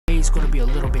going to be a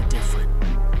little bit different.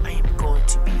 I am going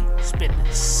to be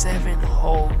spending 7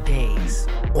 whole days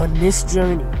on this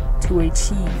journey to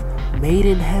achieve Made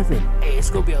in Heaven. Hey, it's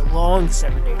going to be a long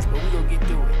 7 days, but we're going to get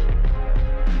through it.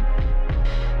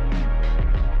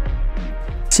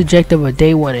 The objective of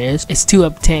day 1 is to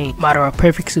obtain Madara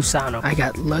Perfect Susanoo. I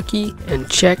got lucky and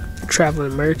checked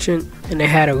Traveling Merchant, and they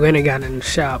had a renegade in the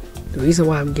shop. The reason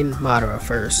why I'm getting Madara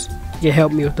first, you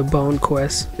help me with the bone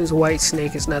quest. This white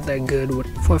snake is not that good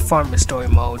for farming story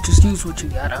mode. Just use what you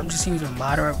got. I'm just using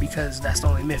Madara because that's the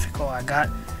only mythical I got.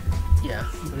 Yeah,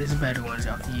 but there's better ones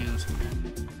y'all can use.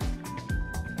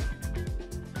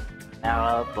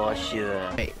 For sure.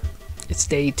 Hey, it's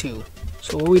day 2.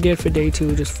 So what we did for day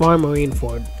 2, just farm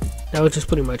Marineford. That was just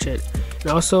pretty much it. And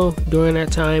also, during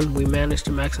that time, we managed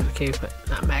to max out the cave,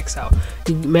 not max out.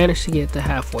 We managed to get to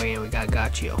halfway and we got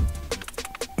Gachio.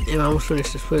 And I almost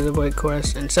finished this prison break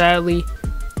quest, and sadly,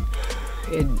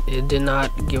 it did not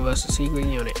give us a secret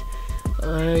unit.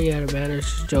 Yeah, the banners,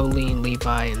 Jolene,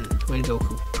 Levi, and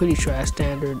Rengoku. Pretty trash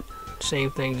standard.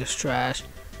 Same thing, just trash.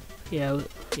 Yeah,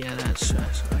 that's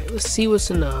trash. Alright, let's see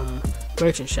what's in the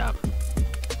merchant shop.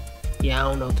 Yeah, I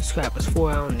don't know what this crap is for.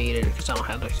 I don't need it because I don't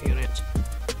have those units.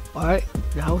 Alright,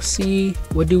 now let's see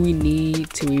what do we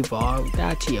need to evolve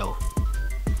Gachio.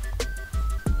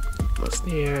 Was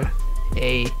there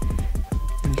a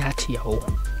Gachio?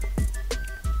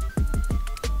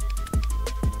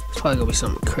 It's probably gonna be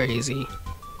something crazy.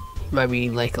 Might be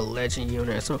like a legend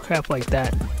unit or some crap like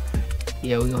that.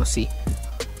 Yeah, we're gonna see.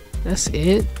 That's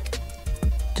it?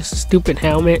 Just a stupid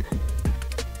helmet.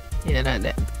 Yeah,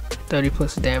 that 30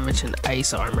 plus damage and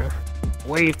ice armor.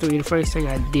 Wave 3, the first thing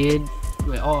I did,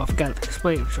 I forgot to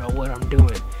explain to y'all what I'm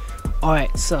doing.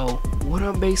 Alright, so what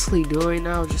I'm basically doing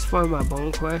now is just farm my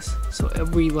bone quest. So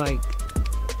every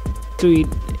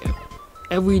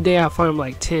day I farm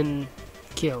like 10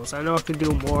 kills. I know I could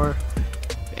do more.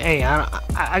 Hey,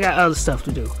 I got other stuff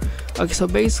to do. Okay, so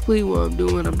basically what I'm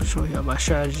doing, I'm just showing you my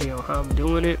strategy on how I'm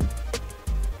doing it.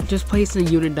 Just placing a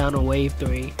unit down on wave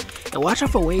 3. And watch out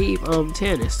for wave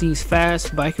 10. It's these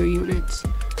fast biker units.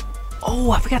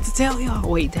 Oh, I forgot to tell y'all.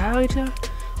 Wait, did I tell y'all?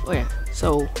 Oh yeah.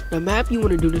 So the map you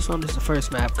want to do this on is the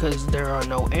first map because there are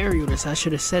no air units. I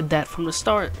should have said that from the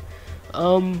start.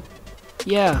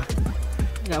 Yeah.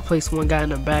 I gotta place one guy in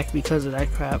the back because of that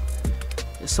crap.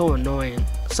 It's so annoying.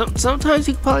 Sometimes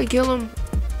you can probably kill him.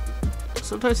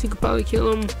 Sometimes you can probably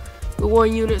kill him with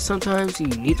one unit. Sometimes you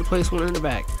need to place one in the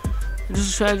back. And just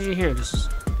a strategy here.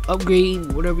 Just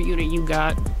upgrade whatever unit you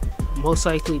got, most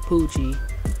likely Pucci.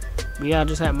 But yeah, I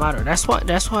just had Madara.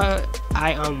 That's why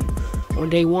I on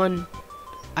day 1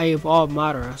 I evolved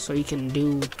Madara so he can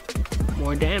do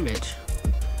more damage.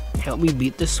 Help me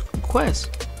beat this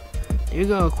quest. There you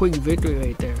go, a quick victory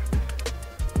right there.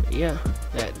 But yeah,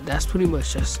 that's pretty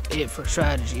much just it for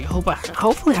strategy.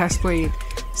 Hopefully I explained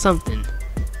something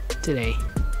today.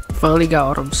 Finally got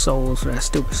all them souls for that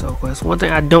stupid soul quest. One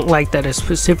thing I don't like that is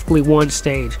specifically one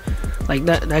stage. Like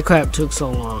that crap took so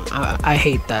long. I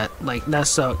hate that. Like that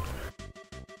sucked.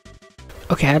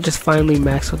 Okay, I just finally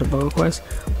maxed out the bone quest.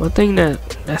 One thing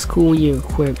that's cool when you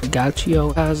equip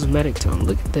Gachio cosmetic tone.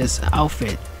 Look at this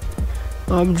outfit.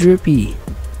 I'm drippy.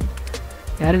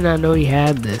 I did not know he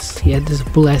had this. He had this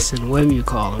blessing, whatever you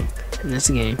call him, in this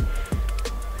game.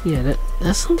 Yeah,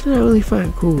 that's something I really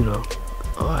find cool though.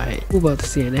 Alright, we're about to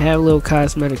see it. They have little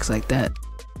cosmetics like that.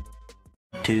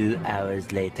 2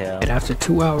 hours later. And after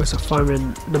 2 hours of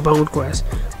farming the bone quest,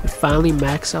 we finally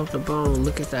maxed out the bone.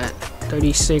 Look at that.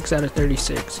 36 out of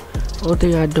 36. The only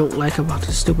thing I don't like about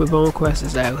the stupid bone quest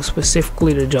is that it was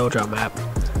specifically the JoJo map.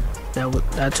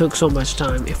 That took so much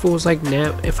time. If it was like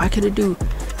if I could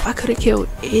have killed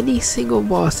any single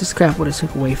boss, this crap would have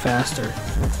took way faster.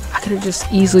 I could have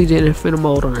just easily did infinite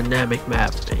mode on a Namek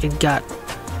map and got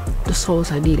the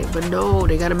souls I needed, but no,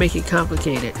 they gotta make it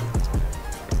complicated.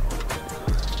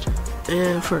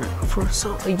 And for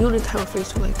a unit to have a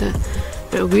face like that,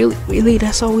 man, really,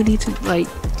 that's all we need to like.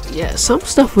 Yeah, some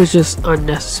stuff was just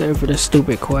unnecessary for this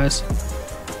stupid quest.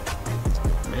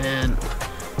 Man,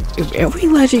 if every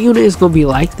legend unit is gonna be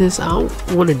like this, I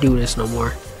don't want to do this no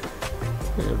more.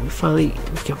 And we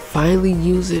can finally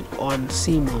use it on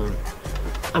cmoon.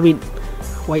 I mean,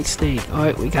 White Snake. All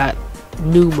right, we got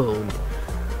New Moon.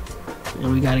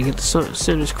 And we gotta get the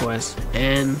Sinner's quest,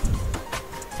 and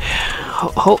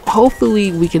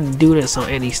hopefully we can do this on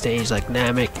any stage like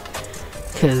Namek,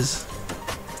 because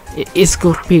it's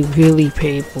gonna be really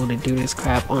painful to do this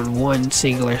crap on one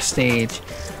singular stage.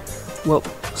 Well,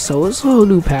 so it's a whole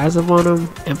new passive on him,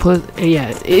 and plus, and yeah,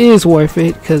 it is worth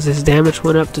it because his damage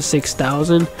went up to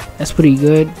 6,000. That's pretty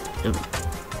good.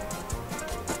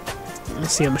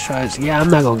 Let's see how much tries. Yeah, I'm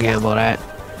not gonna gamble that.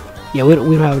 Yeah, we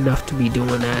don't have enough to be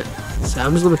doing that. So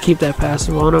I'm just gonna keep that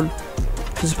passive on him.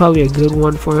 This is probably a good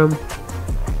one for him.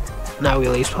 Not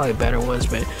really, it's probably better ones,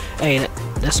 but hey,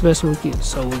 that's the best one we can.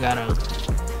 So we gotta.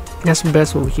 That's the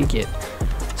best one we can get.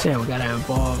 So yeah, we gotta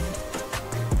involve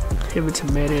him into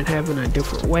meta and having a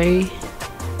different way.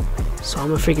 So I'm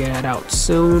gonna figure that out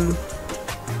soon.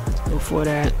 Before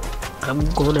that, I'm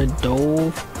gonna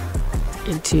dove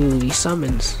into the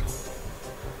summons.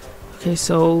 Okay,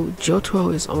 so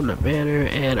Jotaro is on the banner,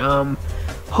 and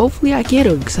hopefully I get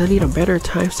him because I need a better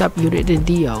time stop unit than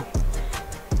Dio.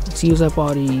 Let's use up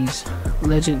all these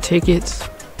legend tickets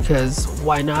because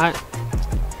why not?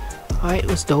 Alright,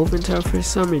 let's dove into our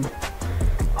first summon.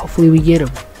 Hopefully we get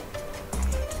him.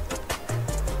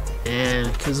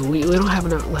 And because we don't have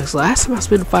enough. Like last time I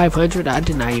spent 500, I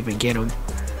did not even get him.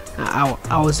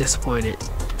 I was disappointed.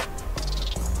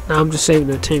 Now I'm just saving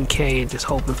the 10k and just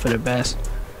hoping for the best.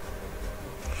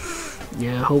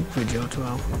 Yeah, hope for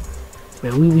Jotaro.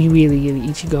 Man, we really getting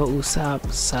Ichigo, Usopp,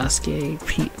 Sasuke,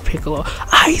 Piccolo,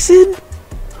 Aizen.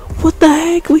 What the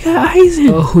heck? We got Aizen.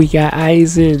 Oh, we got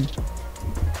Aizen.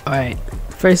 All right.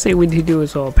 First thing we need to do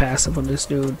is all passive on this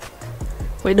dude.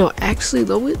 Wait, no. Actually,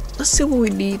 though, let's see what we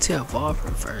need to evolve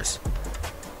him first.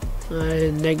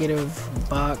 Negative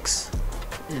box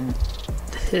and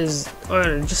his,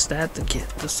 or just that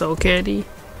the soul candy.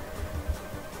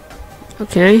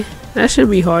 Okay, that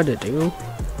shouldn't be hard to do.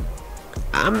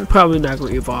 I'm probably not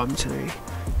going to evolve him today.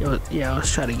 Yeah,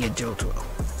 let's try to get Jotaro.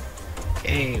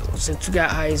 Hey, since we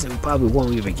got Aizen, we probably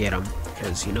won't even get him.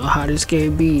 Because you know how this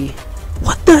game be.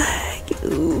 What the heck?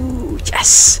 Ooh,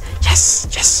 yes! Yes!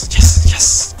 Yes! Yes!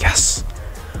 Yes! Yes!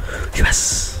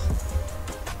 Yes!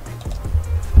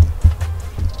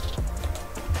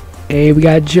 Hey, we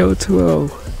got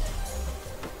Jotaro.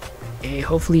 Hey,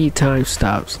 hopefully time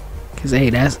stops. Because,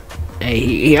 hey, hey,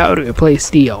 he already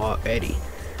replaced Dio already.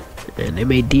 And they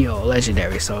made Dio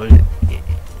legendary, so hey,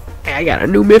 I got a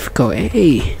new mythical.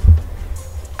 Hey,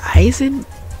 Aizen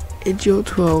and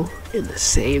Jotaro in the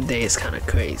same day is kind of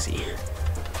crazy.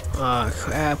 Oh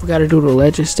crap, we gotta do the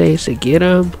legend stage to get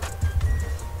him.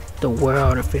 The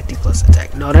world of 50+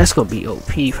 attack. No, that's gonna be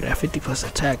OP for that 50+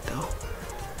 attack though.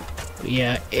 But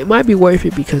yeah, it might be worth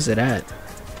it because of that.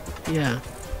 Yeah,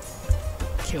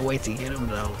 can't wait to get him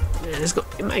though. Man,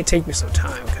 it might take me some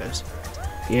time because.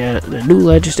 Yeah, the new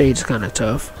legend stage is kind of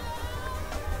tough.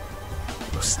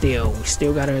 But still, we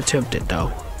still gotta attempt it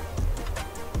though.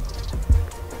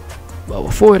 But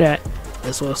before that,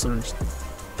 let's roll some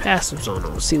passives on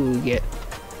them. See what we get.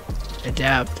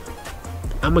 Adapt.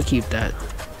 I'm gonna keep that.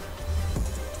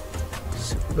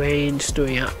 Range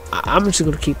 3. I'm just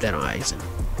gonna keep that on Aizen.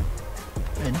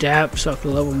 Adapt so I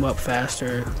can level them up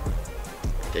faster.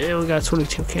 And we got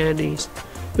 22 candies.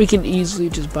 We can easily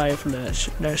just buy it from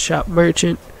that shop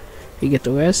merchant and get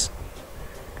the rest.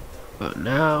 But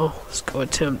now, let's go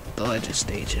attempt the legend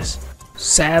stages.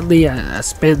 Sadly, I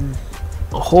spent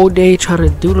a whole day trying to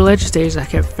do the legend stages. I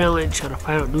kept failing, trying to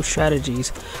find out new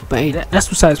strategies. But hey, that's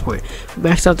besides the point.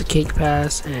 Maxed out the cake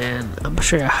pass, and I'm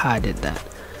sure how I did that.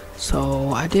 So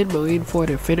I did Marineford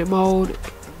Infinite mode.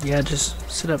 Yeah, just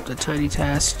set up the tiny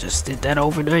task. Just did that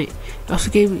overnight. I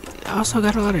also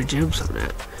got a lot of gems on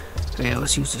that. Okay,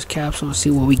 let's use this capsule and see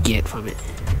what we get from it.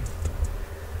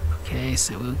 Okay,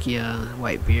 so Lukia,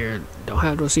 Whitebeard, don't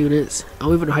have those units. I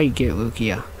don't even know how you get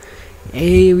Lukia.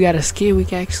 Hey, we got a skin we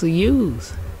can actually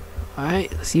use.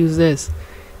 Alright, let's use this.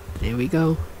 There we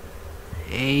go.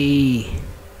 Hey.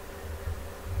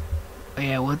 Oh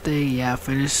yeah, one thing, yeah,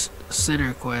 finish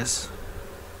center quest.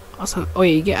 Also, oh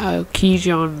yeah, you get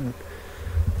aokiji on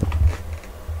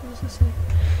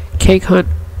Cake Hunt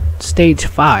Stage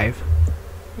 5.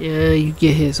 Yeah, you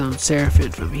get his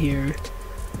Seraphim from here.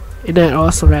 And then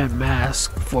also that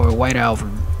mask for White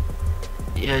Album.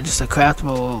 Yeah, just a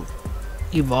craftable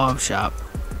evolve shop.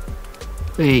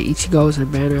 Hey, Ichigo's in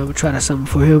banner. I'm gonna try to summon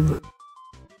for him.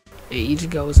 Hey,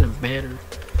 Ichigo's in banner.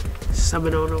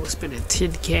 Summon on him, spending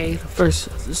 10k. First,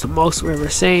 it's the most we ever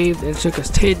saved. It took us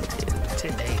 10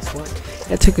 days. What?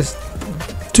 It took us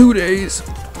 2 days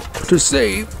to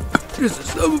save. This is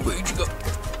summon for Ichigo.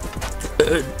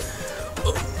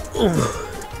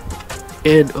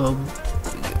 And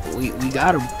we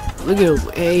got him. Look at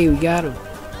him. Hey, we got him.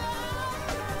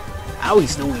 I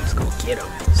always knew we was gonna get him.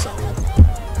 So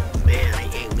man,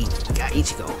 hey, we got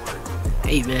Ichigo.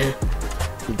 Hey man,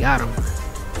 we got him.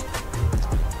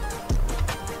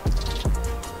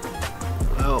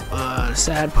 Well, the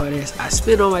sad part is I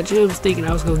spent all my gems thinking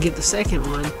I was gonna get the second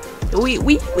one, and we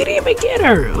didn't even get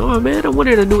her. Oh man, I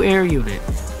wanted a new air unit.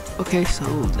 Okay, so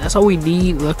that's all we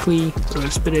need. Luckily, we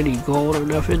don't spend any gold or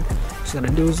nothing. Just gotta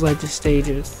do is legend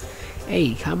stages.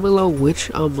 Hey, comment below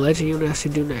which legend unit I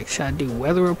should do next. Should I do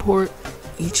Weather Report,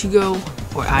 Ichigo,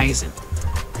 or Aizen?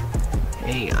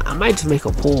 Hey, I might just make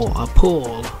a poll on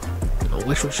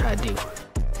which one should I do.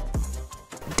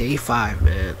 Day 5,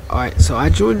 man. Alright, so I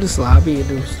joined this lobby and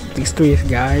there was these 3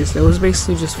 guys that was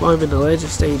basically just farming the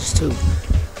legend stage 2.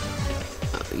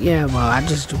 Yeah, well, I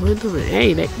just joined them and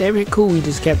hey, they been cool. We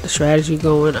just kept the strategy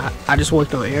going. I just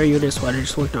worked on air units while they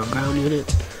just worked on ground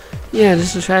units. Yeah, this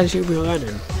is the strategy we're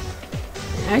running.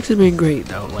 It actually been great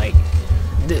though. Like,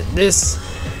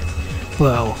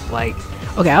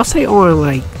 okay, I'll say on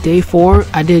like day 4,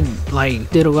 I did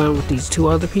a run with these 2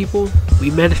 other people.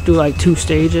 We managed to do like 2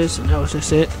 stages, and that was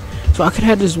just it. So I could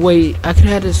have this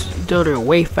done it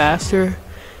way faster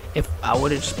if I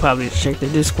would have just probably checked the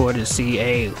Discord and see,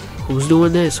 hey, who's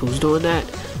doing this, who's doing that.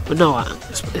 But no,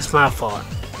 it's my fault.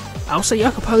 I'll say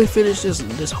y'all could probably finish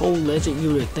this whole legend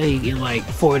unit thing in like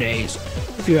 4 days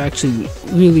if you're actually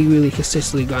really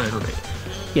consistently grinding on it.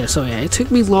 Yeah, so yeah, it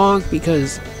took me long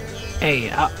because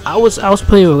hey, I was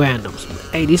playing with randoms.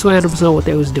 Hey, these randoms know what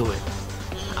they was doing.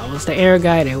 I was the air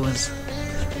guy. They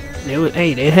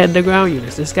had the ground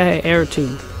units. This guy had air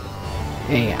too.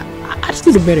 Hey, I just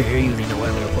need a better air unit than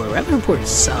Weather Report. Weather Report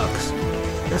sucks.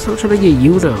 That's what I'm trying to get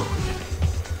Yuno.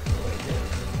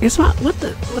 It's not what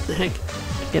the heck.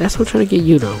 Yeah, that's what I'm trying to get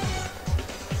Yuno.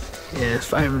 Yeah, it's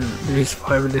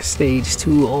farming this stage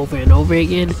 2 over and over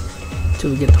again till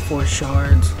we get the 4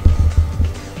 shards.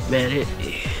 Man,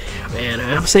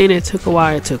 I'm saying it took a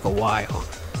while. It took a while.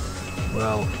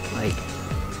 Well, like,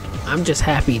 I'm just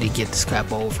happy to get this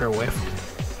crap over with.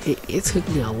 It took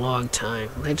me a long time.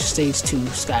 Legend Stage 2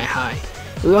 Sky High.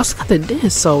 We also got the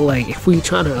disc, so like if we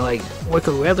trying to like work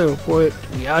on Weather Report,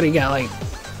 we already got like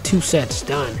 2 sets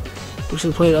done. We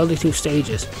should play the other 2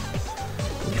 stages.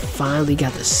 We finally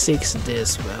got the 6th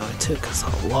disc, bro. It took us a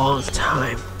long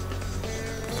time.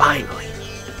 Finally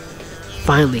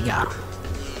got them.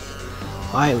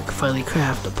 Alright, we can finally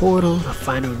craft the portal, the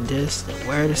final disc, and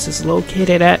where this is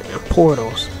located at, and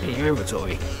portals in your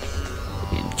inventory.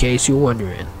 In case you're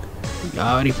wondering. You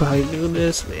already probably knew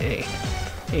this, but hey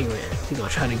man, we're gonna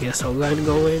try to get some gun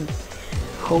going.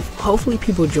 Hopefully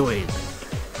people join.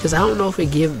 Because I don't know if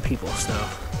it giving people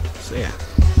stuff. So yeah.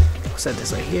 I'll set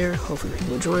this right here. Hopefully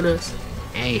people join us.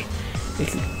 Hey, we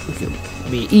can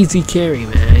be easy carry,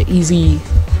 man. Easy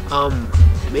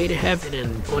made it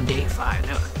happen on day 5.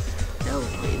 No,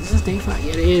 wait, is this day 5?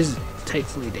 Yeah, it is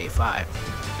technically day 5.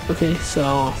 Okay,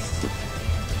 so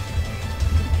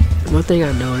one thing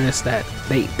I noticed that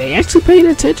they actually paid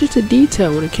attention to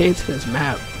detail when it came to this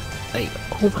map. Like,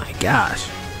 oh my gosh,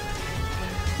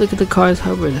 look at the cars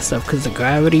hovering and stuff because the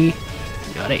gravity.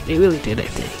 You know, they really did their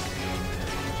thing.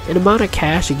 And the amount of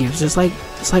cash it gives, it's like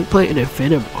playing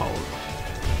Infinite mode.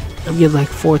 I'm getting like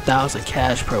 4,000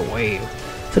 cash per wave,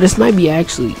 so this might be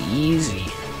actually easy.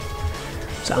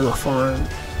 So I'm gonna farm a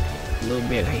little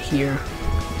bit right here.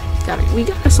 We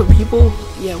got us some people.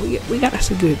 Yeah, we got us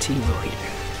a good team out here.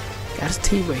 Got us a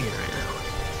team right here right now.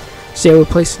 So yeah, we're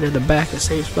placing in the back, the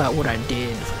same spot what I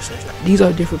did for such. These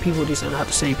are different people. These are not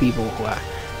the same people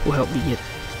who helped me get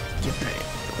that.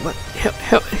 What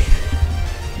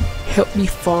help me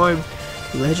farm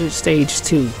Legend Stage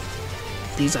 2.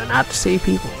 These are not the same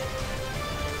people.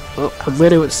 Well, I'm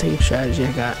ready with the same strategy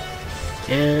I got.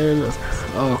 And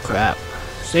oh crap.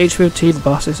 Stage 15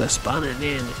 bosses are spawning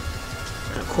in.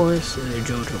 And of course, they're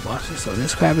JoJo bosses, so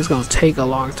this crap is gonna take a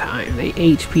long time. The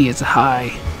HP is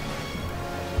high.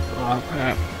 Oh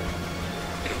crap.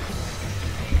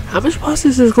 How much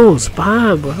bosses is gonna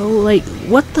spawn, bro? Like,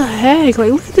 what the heck?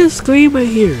 Like, look at this screen right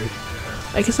here.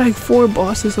 Like, it's like 4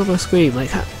 bosses on my screen.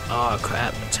 Like, oh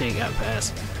crap, the tank got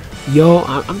past. Yo,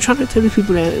 I'm trying to tell these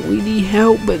people that we need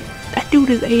help, but that dude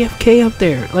is AFK up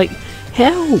there. Like,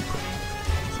 help!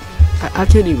 I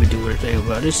can't even do anything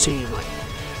about this team. Like,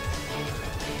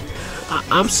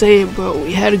 I'm saying, bro,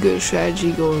 we had a good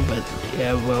strategy going, but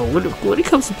yeah, well, when it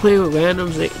comes to playing with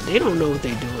randoms, they don't know what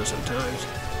they're doing sometimes.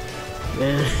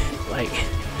 Man, like,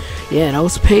 yeah, that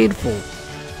was painful.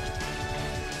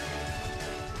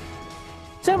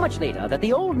 So much later that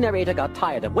the old narrator got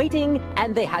tired of waiting,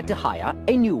 and they had to hire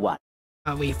a new one.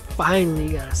 We finally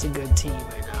got us a good team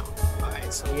right now.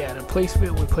 Alright, so yeah, the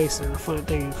placement we're placing the front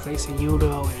thing, we're placing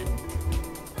Yuno, and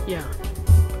yeah,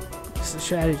 it's the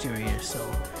strategy right here. So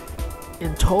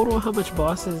in total, how much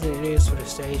bosses it is for the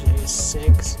stage? It is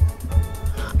 6.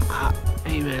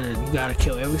 Hey man, you gotta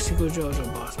kill every single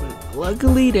JoJo boss, but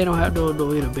luckily they don't have no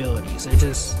annoying abilities.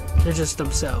 They're just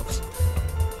themselves.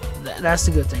 That's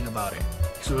the good thing about it.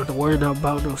 So you don't have to worry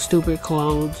about no stupid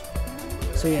clones.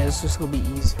 So yeah, it's just gonna be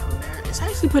easy from there. It's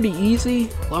actually pretty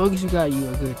easy, as long as you got a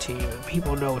good team and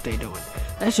people know what they're doing.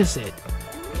 That's just it.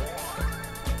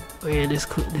 And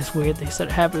this weird thing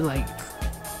started happening, like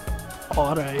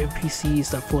all the NPCs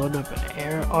start floating up in the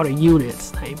air, all the units,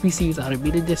 the NPCs, I didn't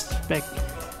mean to disrespect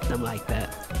them like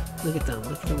that. Look at them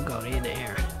go, they in the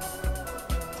air.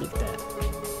 Look at that.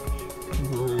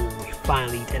 Boom, we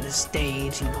finally to the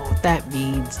stage, you know what that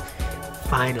means.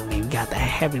 Finally, we got the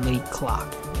heavenly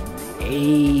clock.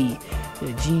 Hey, the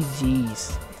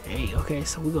GG's. Hey, okay,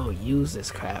 so we're gonna use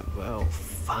this crap, bro.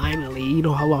 Finally, you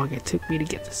know how long it took me to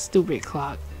get the stupid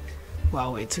clock?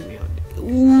 Wow, it took me on.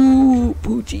 Ooh,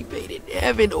 Pucci made it in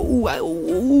heaven.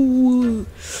 Ooh,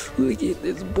 look at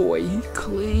this boy, he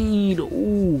clean.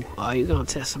 Ooh, oh, you're gonna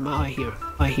test him out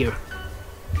right here.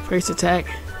 First attack,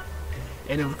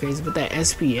 and I'm crazy, but that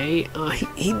SPA,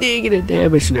 he did get a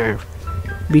damage nerf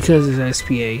because of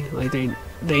SPA. Like they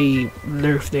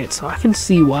nerfed it, so I can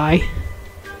see why.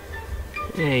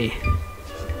 Hey,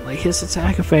 like his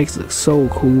attack effects look so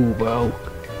cool, bro.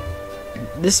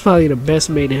 This is probably the best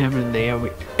Made in Heaven they ever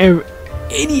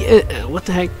what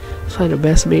the heck? It's probably the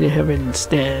best Made in Heaven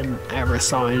stand I ever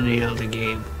saw in any other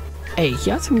game. Hey,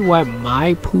 y'all tell me why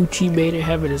my Pucci Made in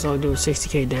Heaven is only doing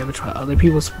 60k damage while other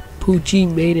people's Pucci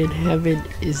Made in Heaven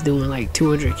is doing like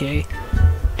 200k?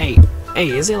 Hey,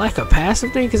 is it like a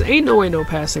passive thing? Cause ain't no way no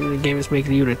passive in the game is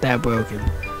making the unit that broken.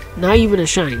 Not even a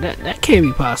shiny. That can't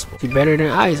be possible. It's better than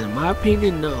Aizen. In my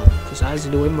opinion, no. Cause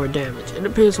Aizen do way more damage. It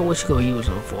depends on what you're gonna use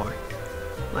them for.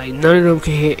 Like, none of them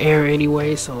can hit air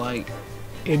anyway, so like,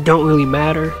 it don't really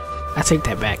matter. I take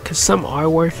that back, because some are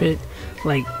worth it,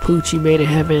 like Pucci Made in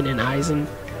Heaven and Aizen,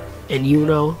 and you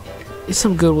know, there's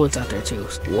some good ones out there too.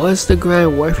 Was the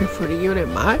grind worth it for the unit?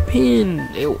 In my opinion,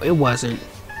 it wasn't.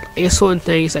 There's certain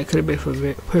things that could have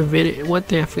been prevented. One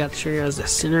thing I forgot to show you is the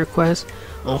center quest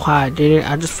on how I did it.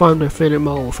 I just farmed infinite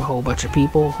mode with a whole bunch of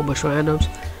people, a whole bunch of randoms.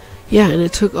 Yeah, and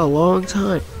it took a long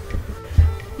time.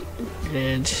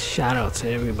 And shout out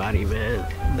to everybody, man.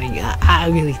 Like, I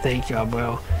really thank y'all,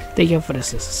 bro. Thank y'all for the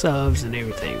subs and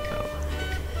everything, bro.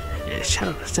 And shout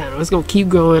out to the channel. It's gonna keep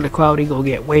growing. The quality gonna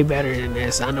get way better than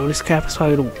this. I know this crap is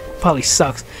probably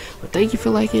sucks, but thank you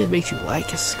for liking it. Make sure you like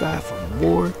and subscribe for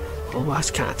more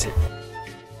Roblox content.